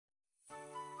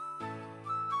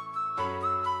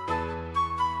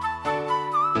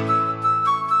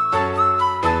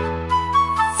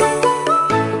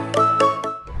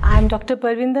Dr.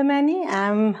 Parvinder Maini.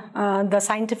 I'm the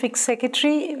Scientific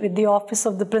Secretary with the Office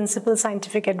of the Principal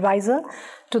Scientific Advisor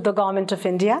to the Government of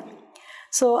India.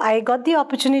 So I got the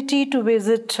opportunity to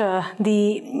visit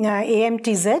the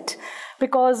AMTZ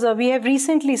because we have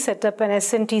recently set up an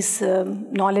S&T's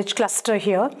knowledge cluster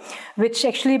here, which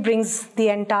actually brings the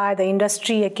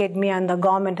industry, academia and the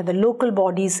government and the local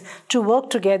bodies to work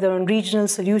together on regional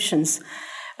solutions.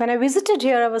 When I visited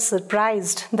here, I was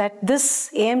surprised that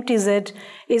this AMTZ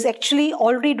is actually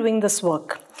already doing this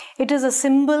work. It is a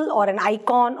symbol or an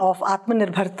icon of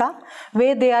Atmanirbharta,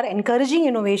 where they are encouraging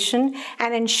innovation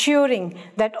and ensuring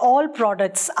that all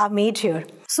products are made here.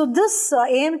 So this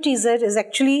AMTZ is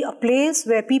actually a place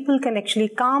where people can actually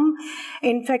come,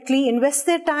 in fact, invest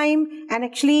their time and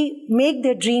actually make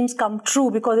their dreams come true,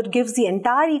 because it gives the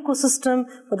entire ecosystem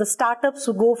for the startups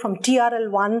who go from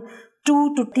TRL1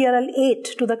 to TRL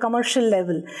 8 to the commercial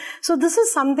level. So this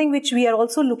is something which we are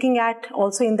also looking at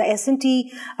also in the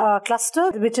S&T cluster,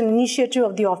 which is an initiative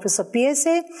of the Office of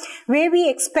PSA, where we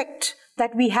expect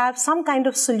that we have some kind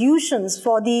of solutions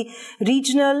for the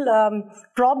regional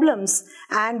problems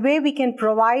and where we can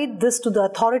provide this to the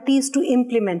authorities to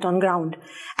implement on ground.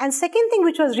 And second thing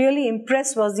which was really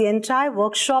impressed was the entire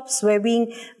workshops were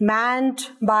being manned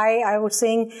by, I was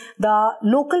saying, the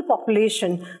local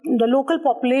population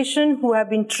who have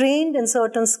been trained in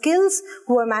certain skills,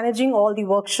 who are managing all the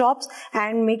workshops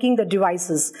and making the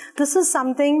devices. This is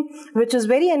something which is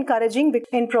very encouraging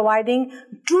in providing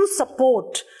true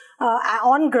support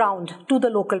on ground to the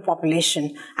local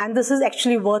population, and this is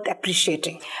actually worth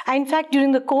appreciating. In fact,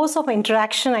 during the course of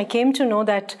interaction, I came to know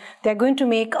that they're going to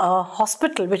make a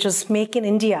hospital which is Make in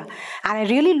India, and I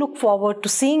really look forward to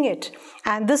seeing it,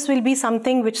 and this will be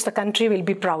something which the country will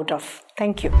be proud of.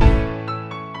 Thank you.